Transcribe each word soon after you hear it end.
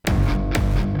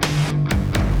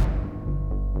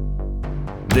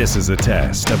This is a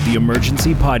test of the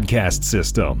emergency podcast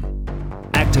system.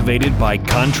 Activated by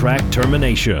contract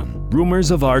termination,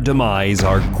 rumors of our demise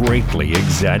are greatly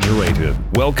exaggerated.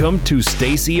 Welcome to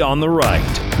Stacy on the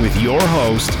Right with your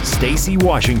host, Stacy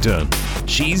Washington.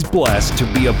 She's blessed to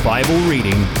be a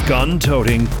Bible-reading,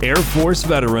 gun-toting, Air Force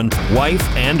veteran,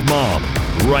 wife, and mom,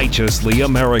 righteously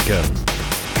American.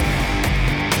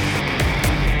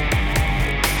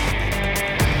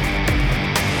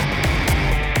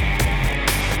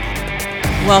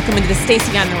 Welcome into the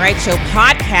Stacy on the Right Show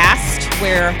podcast,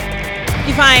 where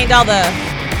you find all the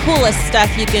coolest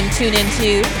stuff you can tune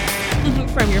into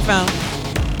from your phone.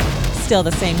 Still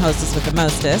the same hostess with the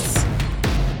mostest.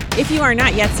 If you are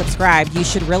not yet subscribed, you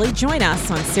should really join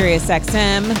us on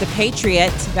SiriusXM, The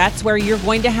Patriot. That's where you're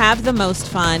going to have the most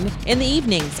fun in the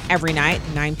evenings every night,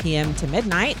 9 p.m. to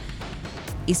midnight,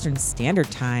 Eastern Standard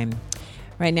Time.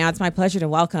 Right now, it's my pleasure to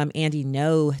welcome Andy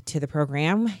Ngo to the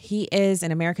program. He is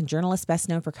an American journalist best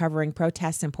known for covering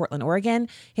protests in Portland, Oregon.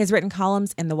 He has written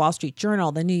columns in the Wall Street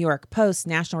Journal, the New York Post,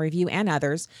 National Review, and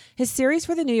others. His series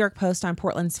for the New York Post on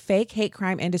Portland's fake hate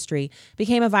crime industry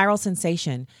became a viral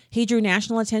sensation. He drew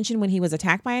national attention when he was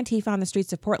attacked by Antifa on the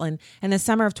streets of Portland in the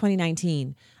summer of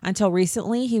 2019. Until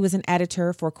recently, he was an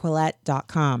editor for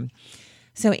Quillette.com.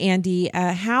 So, Andy,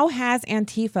 how has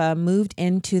Antifa moved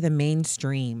into the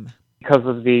mainstream? Because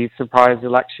of the surprise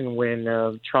election win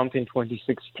of Trump in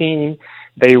 2016,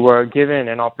 they were given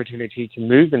an opportunity to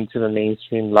move into the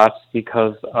mainstream left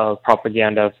because of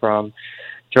propaganda from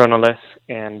journalists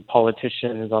and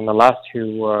politicians on the left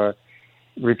who were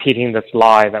repeating this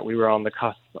lie that we were on the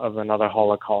cusp of another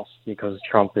Holocaust because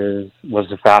Trump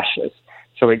was a fascist.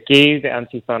 So it gave the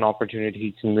Antifa an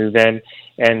opportunity to move in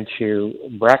and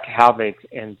to wreak havoc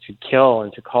and to kill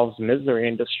and to cause misery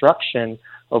and destruction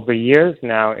over years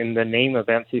now in the name of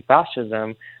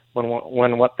anti-fascism,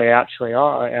 when what they actually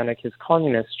are anarchist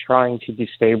communists trying to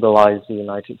destabilize the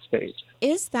United States.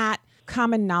 Is that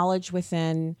common knowledge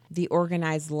within the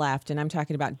organized left? And I'm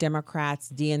talking about Democrats,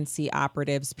 DNC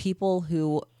operatives, people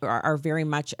who are very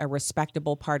much a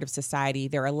respectable part of society.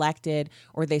 They're elected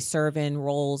or they serve in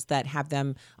roles that have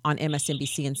them on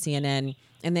MSNBC and CNN.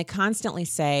 And they constantly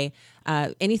say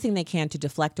anything they can to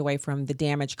deflect away from the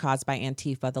damage caused by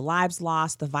Antifa, the lives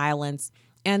lost, the violence,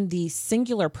 and the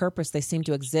singular purpose they seem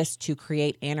to exist to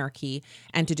create anarchy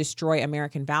and to destroy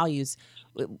American values.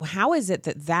 How is it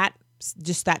that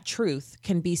just that truth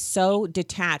can be so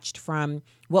detached from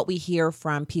what we hear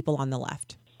from people on the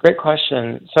left? Great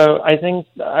question. So I think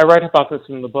I write about this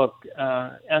in the book.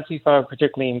 Antifa are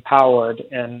particularly empowered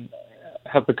and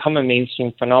have become a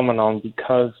mainstream phenomenon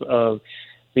because of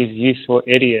these useful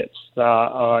idiots that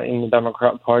are in the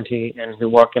Democrat Party and who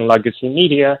work in legacy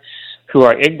media who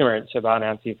are ignorant about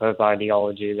Antifa's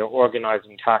ideology, their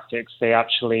organizing tactics. They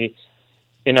actually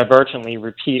inadvertently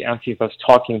repeat Antifa's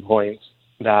talking points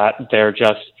that they're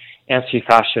just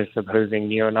anti-fascists opposing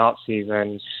neo-Nazis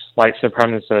and white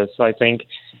supremacists. So I think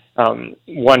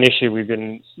one issue we've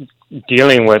been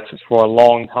dealing with for a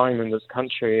long time in this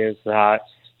country is that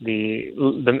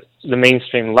the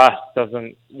mainstream left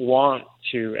doesn't want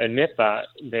to admit that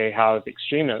they have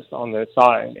extremists on their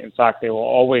side. In fact, they will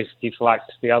always deflect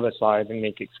to the other side and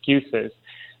make excuses.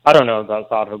 I don't know about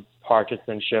that of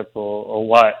partisanship or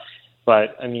what,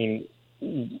 but I mean,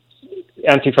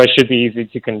 Antifa should be easy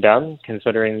to condemn,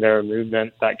 considering they're a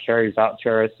movement that carries out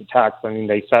terrorist attacks. I mean,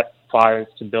 they set fires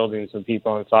to buildings with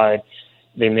people inside.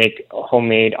 They make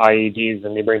homemade IEDs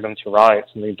and they bring them to riots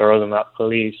and they throw them at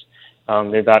police.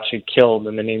 They've actually killed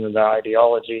in the name of their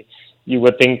ideology. You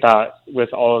would think that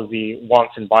with all of the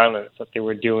wanton violence that they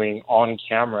were doing on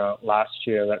camera last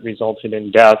year that resulted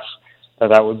in deaths,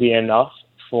 that would be enough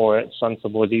for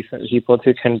sensible, decent people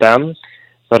to condemn.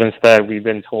 But instead, we've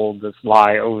been told this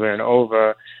lie over and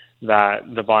over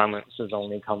that the violence is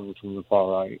only coming from the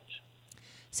far right.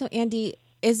 So, Andy,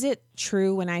 is it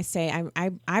true when I say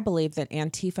I believe that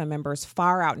Antifa members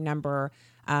far outnumber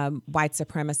white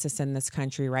supremacists in this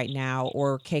country right now,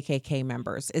 or KKK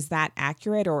members? Is that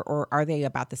accurate, or are they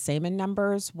about the same in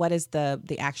numbers? What is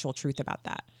the actual truth about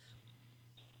that?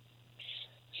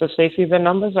 So, Stacey, the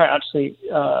numbers are actually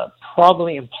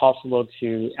probably impossible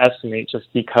to estimate just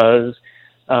because,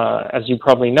 as you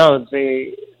probably know,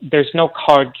 there's no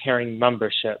card-carrying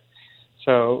membership.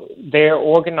 So they're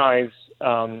organized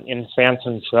in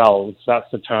phantom cells. That's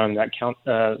the term that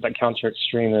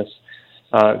counter-extremists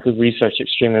who research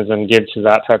extremism give to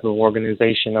that type of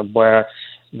organization, of where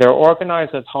they're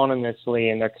organized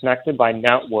autonomously and they're connected by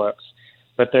networks,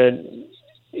 but the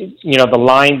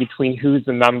line between who's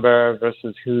a member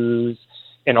versus who's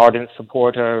an ardent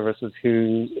supporter versus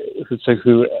who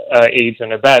aids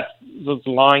and abets, those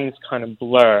lines kind of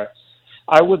blur.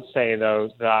 I would say,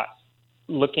 though, that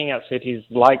looking at cities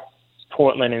like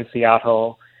Portland and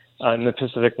Seattle in the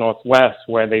Pacific Northwest,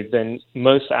 where they've been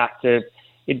most active,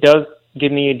 it does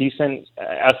give me a decent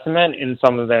estimate in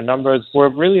some of their numbers. We're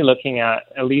really looking at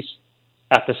least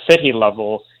at the city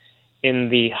level, in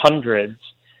the hundreds,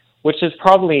 which is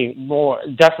probably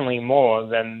definitely more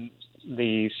than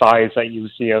the size that you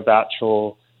see of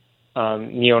actual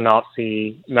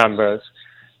neo-Nazi members.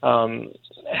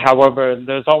 However,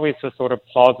 there's always a sort of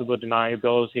plausible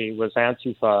deniability with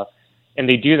Antifa, and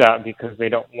they do that because they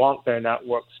don't want their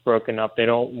networks broken up. They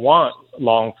don't want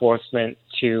law enforcement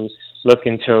to look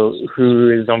into who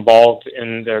is involved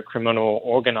in their criminal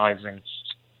organizing.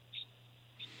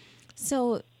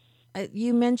 So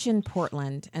you mentioned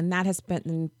Portland, and that has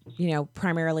been,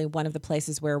 primarily one of the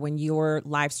places where when you're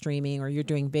live streaming or you're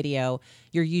doing video,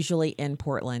 you're usually in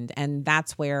Portland. And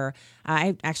that's where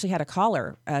I actually had a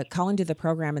caller call into the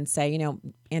program and say,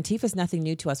 Antifa is nothing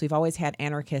new to us. We've always had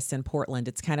anarchists in Portland.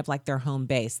 It's kind of like their home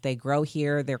base. They grow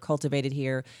here. They're cultivated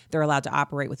here. They're allowed to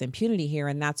operate with impunity here.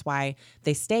 And that's why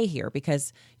they stay here,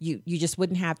 because you just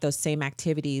wouldn't have those same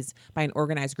activities by an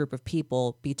organized group of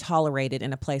people be tolerated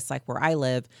in a place like where I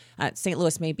live. St.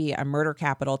 Louis may be a murder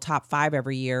capital, top 5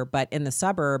 every year, but in the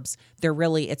suburbs,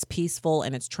 it's peaceful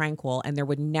and it's tranquil. And there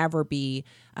would never be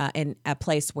in a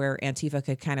place where Antifa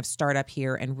could kind of start up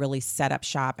here and really set up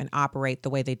shop and operate the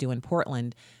way they do in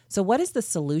Portland. So what is the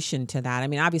solution to that? I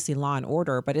mean, obviously law and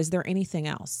order, but is there anything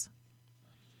else?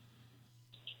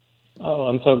 Oh,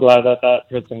 I'm so glad that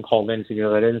person called in to give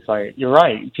that insight. You're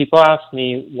right. People ask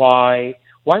me why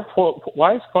is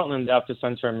Portland the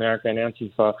epicenter of America and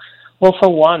Antifa? Well,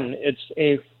 for one, it's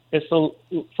a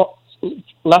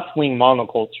left-wing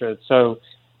monoculture. So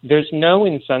there's no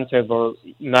incentive or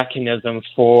mechanism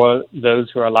for those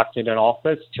who are elected in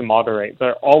office to moderate.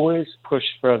 They're always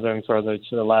pushed further and further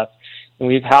to the left. And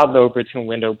we've had the Overton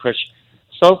window pushed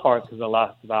so far to the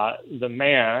left that the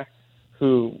mayor,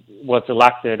 who was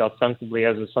elected ostensibly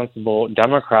as a sensible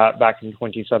Democrat back in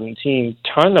 2017,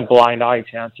 turned a blind eye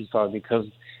to Antifa because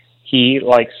he,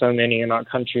 like so many in our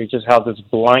country, just had this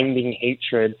blinding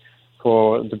hatred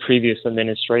for the previous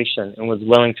administration and was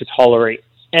willing to tolerate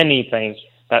anything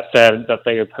that said that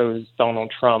they opposed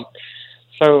Donald Trump.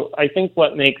 So I think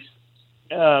what makes,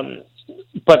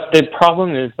 but the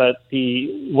problem is that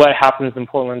what happens in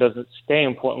Portland doesn't stay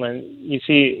in Portland. You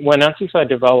see, when Antifa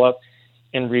develop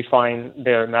and refine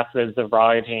their methods of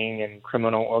rioting and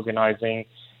criminal organizing,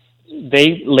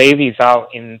 they lay these out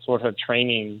in sort of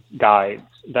training guides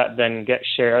that then get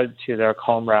shared to their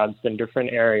comrades in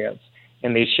different areas.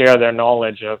 And they share their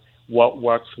knowledge of what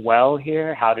works well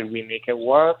here, how did we make it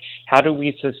work, how do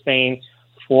we sustain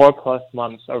 4+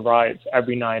 months of riots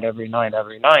every night.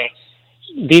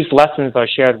 These lessons are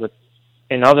shared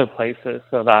in other places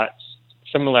so that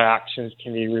similar actions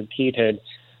can be repeated.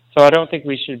 So I don't think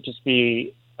we should just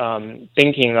be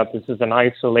thinking that this is an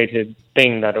isolated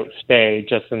thing that will stay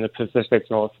just in the Pacific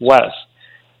Northwest.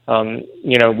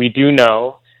 We do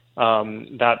know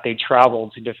that they travel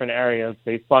to different areas.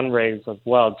 They fundraise as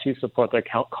well to support their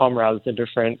comrades in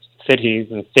different cities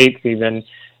and states even.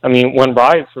 I mean, when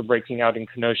riots were breaking out in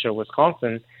Kenosha,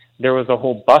 Wisconsin, there was a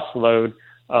whole busload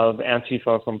of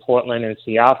Antifa from Portland and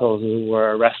Seattle who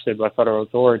were arrested by federal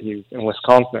authorities in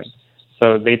Wisconsin.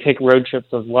 So they take road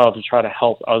trips as well to try to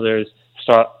help others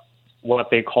start what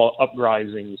they call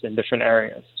uprisings in different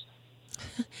areas.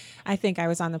 I think I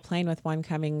was on the plane with one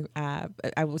coming.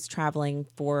 I was traveling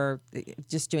for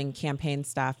just doing campaign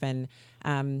stuff, and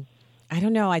I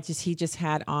don't know. He just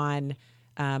had on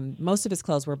most of his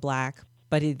clothes were black,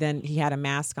 but he had a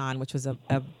mask on, which was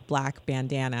a black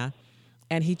bandana,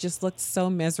 and he just looked so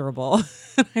miserable.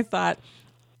 I thought,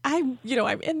 I'm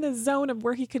in the zone of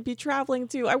where he could be traveling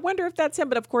to. I wonder if that's him.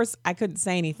 But of course, I couldn't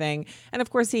say anything, and of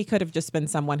course, he could have just been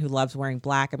someone who loves wearing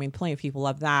black. I mean, plenty of people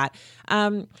love that.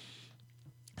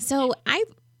 So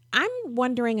I'm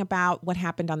wondering about what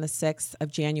happened on the 6th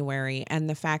of January and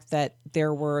the fact that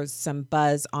there was some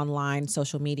buzz online,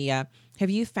 social media.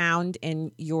 Have you found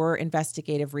in your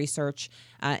investigative research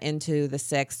into the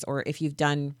 6th, or if you've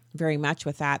done very much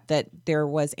with that there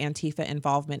was Antifa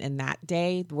involvement in that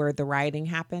day where the rioting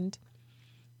happened?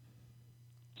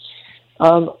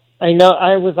 I know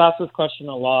I was asked this question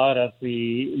a lot as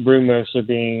the rumors are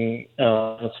being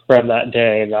spread that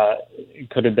day that it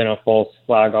could have been a false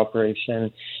flag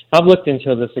operation. I've looked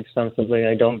into this extensively.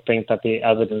 I don't think that the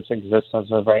evidence exists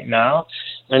as of right now.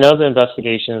 I know the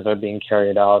investigations are being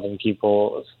carried out and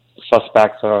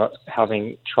suspects are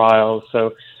having trials.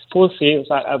 So we'll see if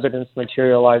that evidence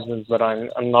materializes, but I'm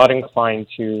not inclined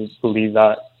to believe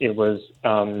that it was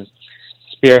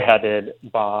spearheaded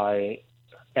by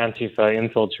Antifa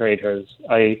infiltrators.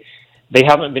 They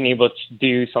haven't been able to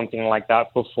do something like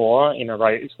that before in a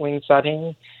right-wing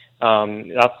setting.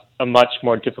 That's a much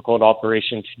more difficult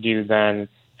operation to do than,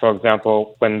 for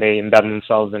example, when they embed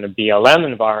themselves in a BLM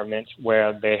environment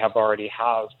where they have already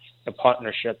have a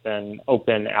partnership and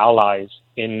open allies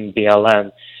in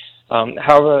BLM.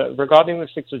 However, regarding the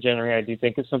 6th of January, I do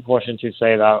think it's important to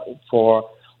say that for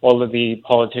all of the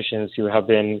politicians who have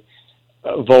been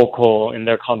vocal in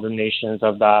their condemnations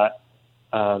of that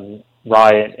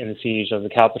riot and siege of the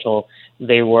Capitol,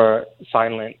 they were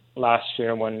silent last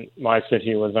year when my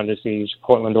city was under siege,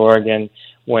 Portland, Oregon,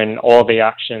 when all the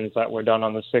actions that were done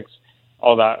on the 6th,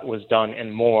 all that was done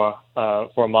and more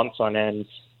for months on end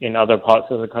in other parts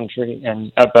of the country.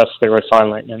 And at best, they were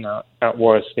silent, and at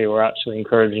worst, they were actually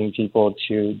encouraging people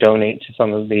to donate to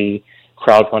some of the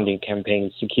crowdfunding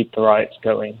campaigns to keep the riots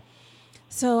going.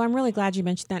 So I'm really glad you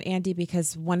mentioned that, Andy,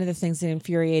 because one of the things that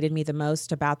infuriated me the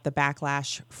most about the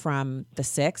backlash from the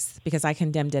 6th, because I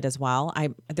condemned it as well,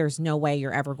 there's no way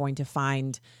you're ever going to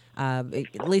find,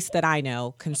 at least that I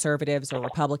know, conservatives or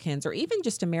Republicans or even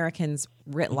just Americans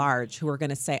writ large who are going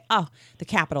to say, oh, the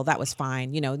Capitol, that was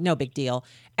fine, no big deal.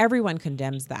 Everyone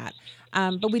condemns that.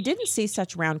 But we didn't see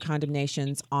such round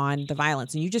condemnations on the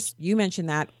violence. And you mentioned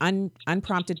that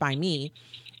unprompted by me.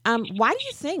 Why do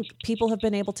you think people have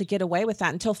been able to get away with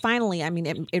that until finally,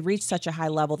 it reached such a high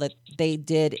level that they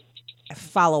did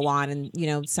follow on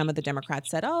and, some of the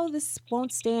Democrats said, oh, this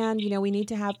won't stand, we need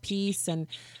to have peace. And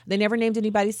they never named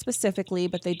anybody specifically,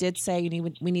 but they did say,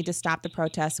 we need to stop the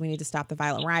protests. We need to stop the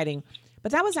violent rioting.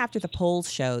 But that was after the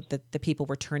polls showed that the people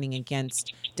were turning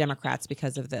against Democrats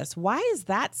because of this. Why is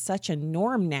that such a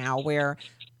norm now where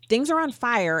things are on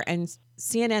fire and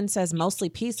CNN says mostly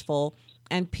peaceful,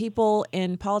 and people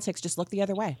in politics just look the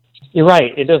other way? You're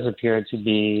right. It does appear to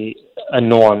be a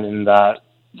norm in that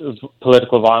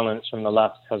political violence from the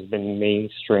left has been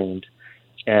mainstreamed,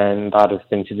 and that has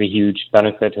been to the huge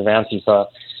benefit of Antifa.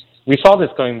 We saw this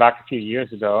going back a few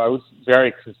years ago. I was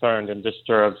very concerned and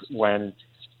disturbed when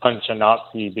Punch a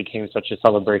Nazi became such a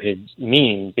celebrated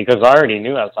meme, because I already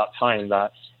knew at that time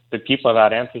that the people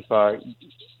that Antifa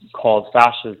called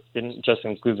fascists didn't just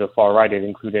include the far right, it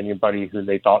included anybody who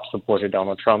they thought supported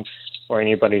Donald Trump or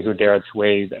anybody who dared to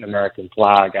wave an American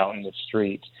flag out in the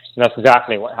street. And that's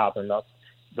exactly what happened.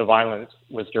 The violence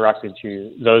was directed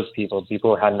to those people.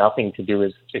 People who had nothing to do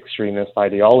with extremist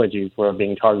ideologies were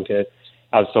being targeted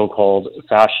as so-called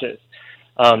fascists.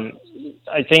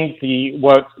 I think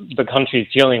what the country is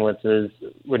dealing with is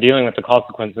we're dealing with the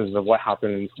consequences of what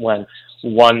happens when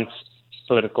once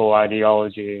political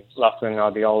ideology, left-wing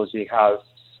ideology, has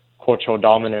cultural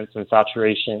dominance and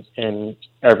saturation in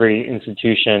every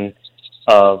institution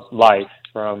of life,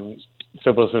 from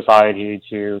civil society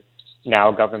to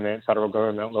now government, federal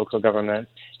government, local government,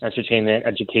 entertainment,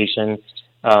 education,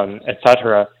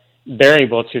 etc. They're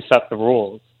able to set the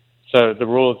rules. So the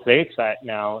rules they set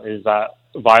now is that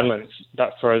violence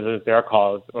that furthers their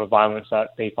cause or violence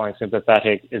that they find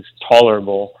sympathetic is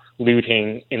tolerable.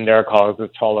 Looting in their cause is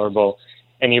tolerable.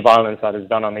 Any violence that is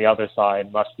done on the other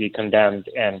side must be condemned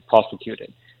and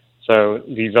prosecuted. So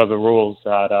these are the rules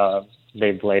that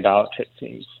they've laid out, it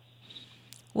seems.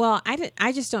 Well,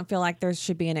 I just don't feel like there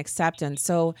should be an acceptance.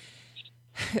 So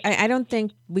I don't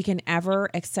think we can ever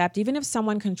accept, even if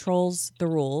someone controls the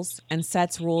rules and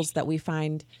sets rules that we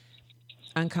find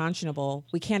unconscionable,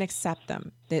 we can't accept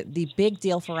them. The big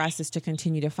deal for us is to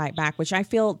continue to fight back, which I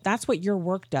feel that's what your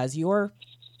work does. Your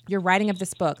writing of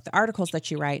this book, the articles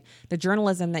that you write, the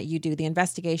journalism that you do, the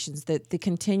investigations, the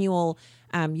continual,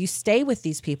 you stay with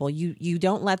these people. You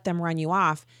don't let them run you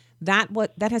off.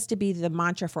 That has to be the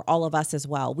mantra for all of us as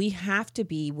well. We have to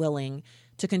be willing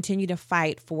to continue to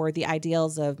fight for the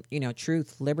ideals of,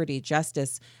 truth, liberty,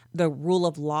 justice, the rule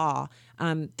of law,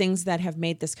 things that have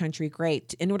made this country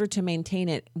great. In order to maintain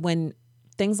it, when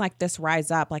things like this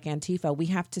rise up, like Antifa, we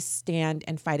have to stand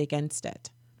and fight against it.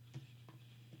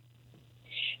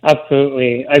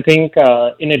 Absolutely. I think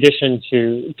in addition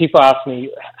to, people ask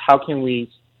me, how can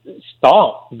we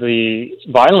stop the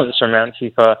violence from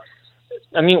Antifa?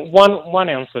 I mean, one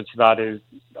answer to that is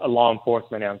a law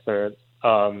enforcement answer,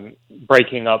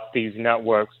 breaking up these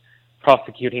networks,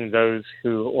 prosecuting those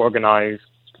who organize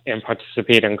and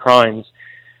participate in crimes.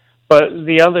 But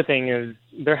the other thing is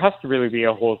there has to really be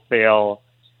a wholesale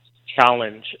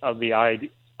challenge of the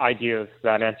ideas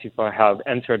that Antifa have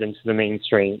entered into the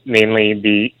mainstream, mainly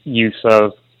the use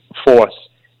of force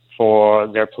for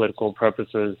their political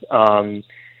purposes, how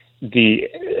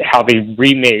they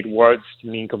remade words to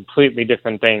mean completely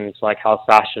different things, like how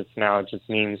fascist now just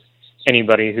means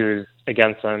anybody who's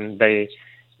against them. They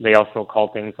also call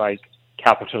things like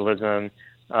capitalism,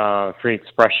 free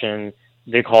expression,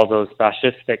 they call those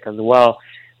fascistic as well.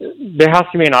 There has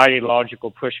to be an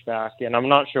ideological pushback, and I'm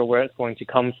not sure where it's going to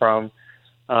come from.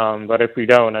 But if we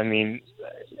don't, I mean,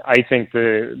 I think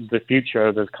the future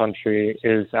of this country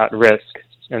is at risk.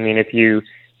 I mean, if you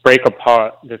break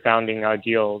apart the founding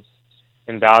ideals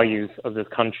and values of this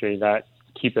country that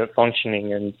keep it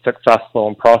functioning and successful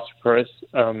and prosperous,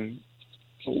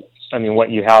 I mean, what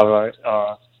you have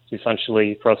are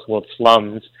essentially first world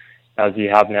slums, as you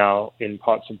have now in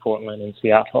parts of Portland and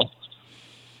Seattle.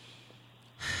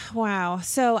 Wow.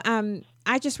 So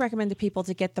I just recommend to people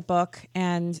to get the book,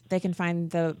 and they can find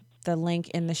the link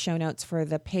in the show notes for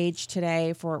the page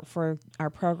today for our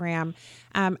program.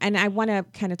 And I want to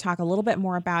kind of talk a little bit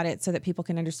more about it so that people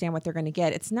can understand what they're going to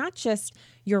get. It's not just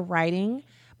your writing,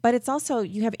 but it's also,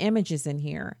 you have images in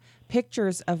here,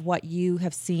 pictures of what you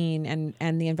have seen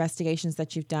and the investigations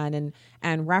that you've done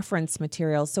and reference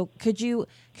materials. So could you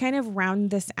kind of round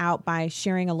this out by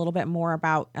sharing a little bit more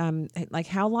about like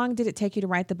how long did it take you to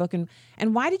write the book, and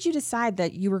why did you decide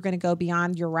that you were going to go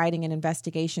beyond your writing and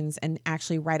investigations and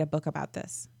actually write a book about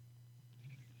this?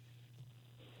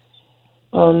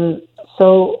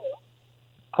 So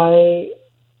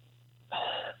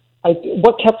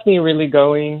what kept me really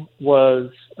going was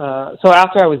so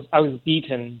after I was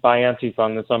beaten by Antifa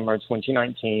in the summer of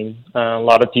 2019. A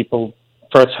lot of people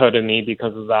first heard of me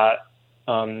because of that,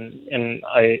 and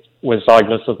I was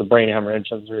diagnosed with a brain hemorrhage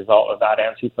as a result of that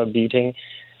Antifa beating.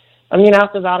 I mean,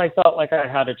 after that, I felt like I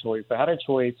had a choice. I had a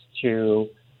choice to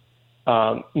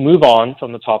move on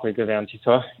from the topic of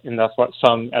Antifa, and that's what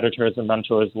some editors and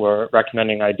mentors were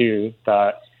recommending I do.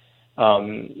 That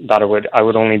I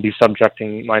would only be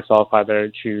subjecting myself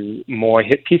either to more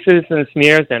hit pieces and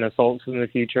smears and assaults in the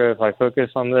future if I focus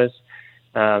on this.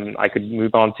 I could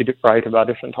move on to write about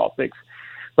different topics.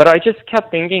 But I just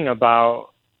kept thinking about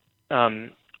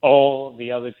all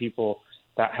the other people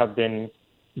that have been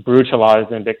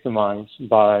brutalized and victimized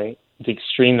by the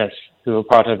extremists who are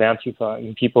part of Antifa,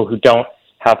 and people who don't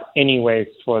have any ways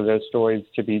for their stories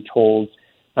to be told.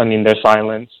 I mean, they're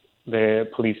silenced. The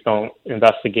police don't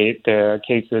investigate their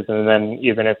cases, and then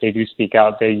even if they do speak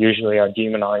out, they usually are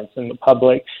demonized in the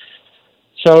public.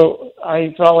 So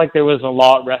I felt like there was a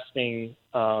lot resting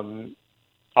on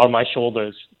my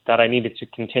shoulders that I needed to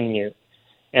continue.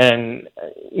 And,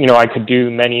 you know, I could do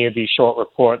many of these short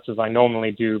reports as I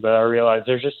normally do, but I realized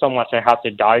there's just so much I have to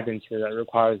dive into that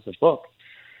requires a book.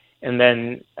 And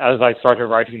then as I started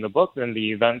writing the book, then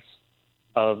the events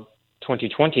of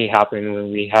 2020 happened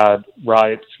when we had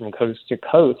riots from coast to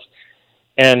coast.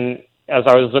 And as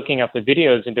I was looking at the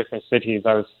videos in different cities,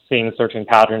 I was seeing certain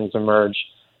patterns emerge.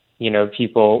 You know,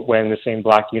 people wearing the same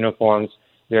black uniforms,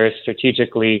 very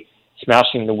strategically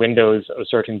smashing the windows of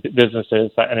certain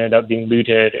businesses that ended up being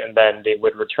looted, and then they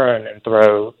would return and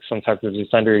throw some type of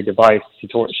incendiary device to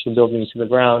torch the buildings to the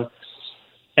ground.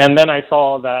 And then I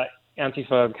saw that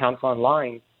Antifa accounts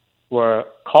online were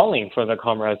calling for their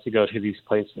comrades to go to these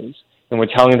places, and we're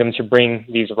telling them to bring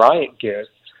these riot gears.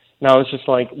 Now it's just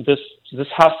like, this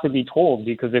has to be told,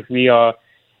 because if we are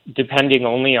depending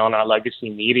only on our legacy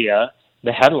media,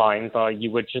 the headlines are,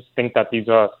 you would just think that these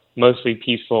are mostly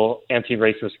peaceful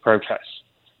anti-racist protests,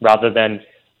 rather than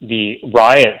the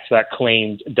riots that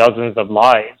claimed dozens of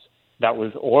lives, that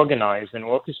was organized and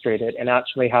orchestrated and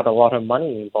actually had a lot of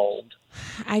money involved.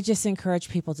 I just encourage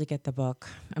people to get the book.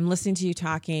 I'm listening to you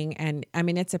talking, and I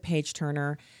mean, it's a page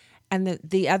turner. And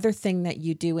the other thing that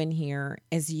you do in here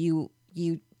is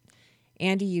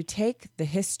Andy, you take the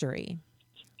history,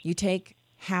 you take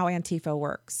how Antifa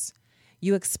works,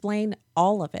 you explain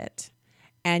all of it,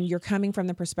 and you're coming from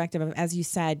the perspective of, as you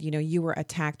said, you know, you were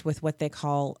attacked with what they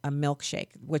call a milkshake,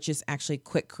 which is actually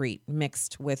Quikrete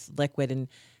mixed with liquid, and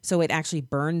so it actually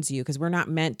burns you, because we're not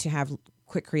meant to have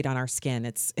Quikrete on our skin.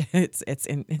 It's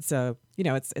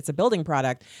a building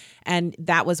product. And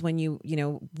that was when you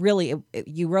really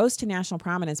you rose to national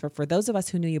prominence. But for those of us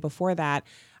who knew you before that,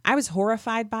 I was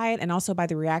horrified by it, and also by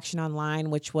the reaction online,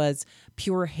 which was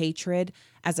pure hatred,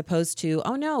 as opposed to,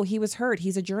 oh no, he was hurt,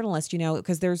 he's a journalist,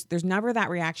 because there's never that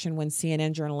reaction when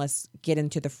CNN journalists get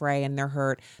into the fray and they're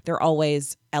hurt. They're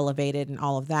always elevated and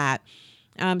all of that.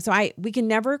 So we can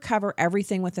never cover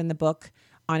everything within the book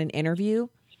on an interview,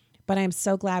 but I'm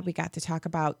so glad we got to talk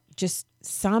about just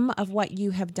some of what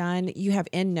you have done. You have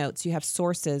endnotes, you have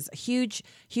sources, a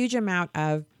huge amount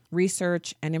of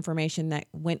research and information that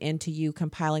went into you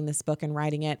compiling this book and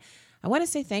writing it. I want to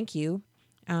say thank you.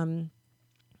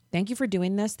 Thank you for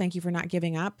doing this. Thank you for not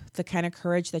giving up. The kind of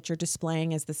courage that you're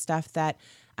displaying is the stuff that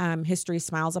history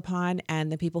smiles upon, and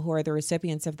the people who are the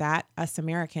recipients of that, us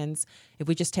Americans, if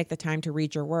we just take the time to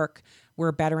read your work,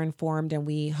 we're better informed, and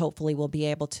we hopefully will be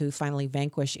able to finally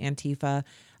vanquish Antifa.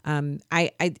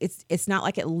 It's not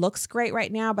like it looks great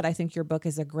right now, but I think your book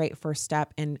is a great first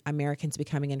step in Americans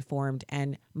becoming informed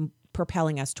and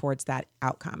propelling us towards that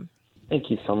outcome.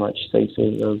 Thank you so much,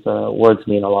 Stacey. Those words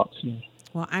mean a lot to me.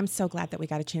 Well, I'm so glad that we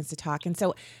got a chance to talk. And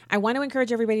so I want to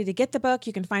encourage everybody to get the book.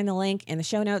 You can find the link in the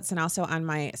show notes and also on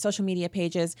my social media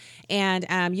pages. And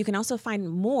you can also find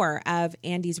more of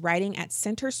Andy's writing at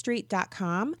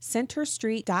centerstreet.com.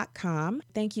 Centerstreet.com.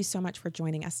 Thank you so much for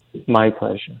joining us. My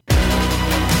pleasure.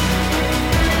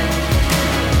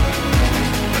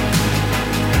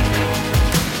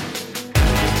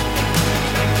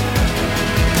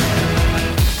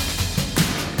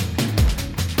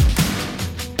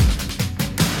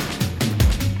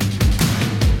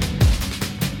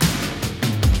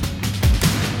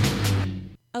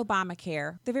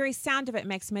 Obamacare. The very sound of it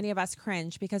makes many of us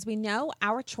cringe because we know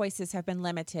our choices have been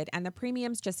limited and the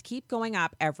premiums just keep going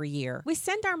up every year. We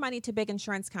send our money to big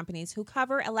insurance companies who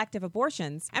cover elective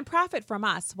abortions and profit from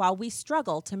us while we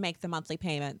struggle to make the monthly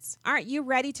payments. Aren't you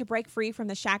ready to break free from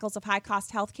the shackles of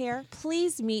high-cost healthcare?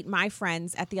 Please meet my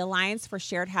friends at the Alliance for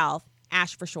Shared Health,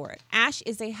 ASH for short. ASH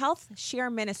is a health share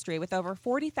ministry with over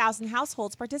 40,000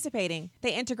 households participating.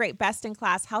 They integrate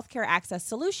best-in-class healthcare access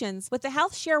solutions with the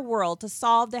health share world to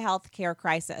solve the healthcare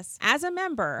crisis. As a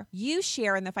member, you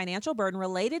share in the financial burden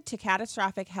related to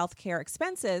catastrophic healthcare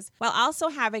expenses while also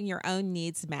having your own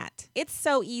needs met. It's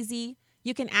so easy.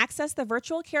 You can access the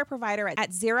virtual care provider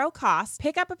at zero cost,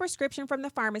 pick up a prescription from the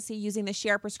pharmacy using the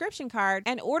Share prescription card,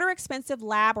 and order expensive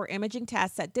lab or imaging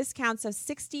tests at discounts of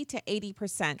 60 to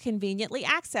 80%, conveniently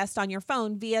accessed on your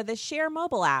phone via the Share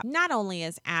mobile app. Not only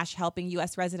is ASH helping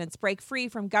U.S. residents break free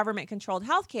from government-controlled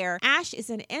healthcare, ASH is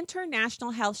an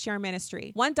international health share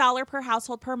ministry. $1 per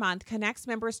household per month connects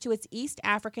members to its East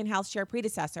African health share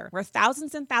predecessor, where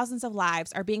thousands and thousands of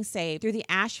lives are being saved through the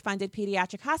ASH-funded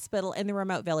pediatric hospital in the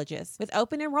remote villages. With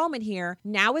open enrollment here,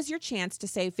 now is your chance to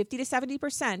save 50 to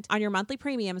 70% on your monthly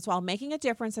premiums while making a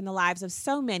difference in the lives of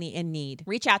so many in need.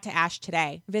 Reach out to ASH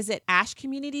today. Visit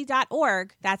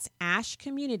ashcommunity.org. That's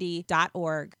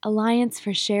ashcommunity.org. Alliance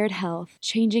for Shared Health.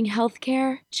 Changing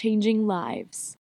healthcare, changing lives.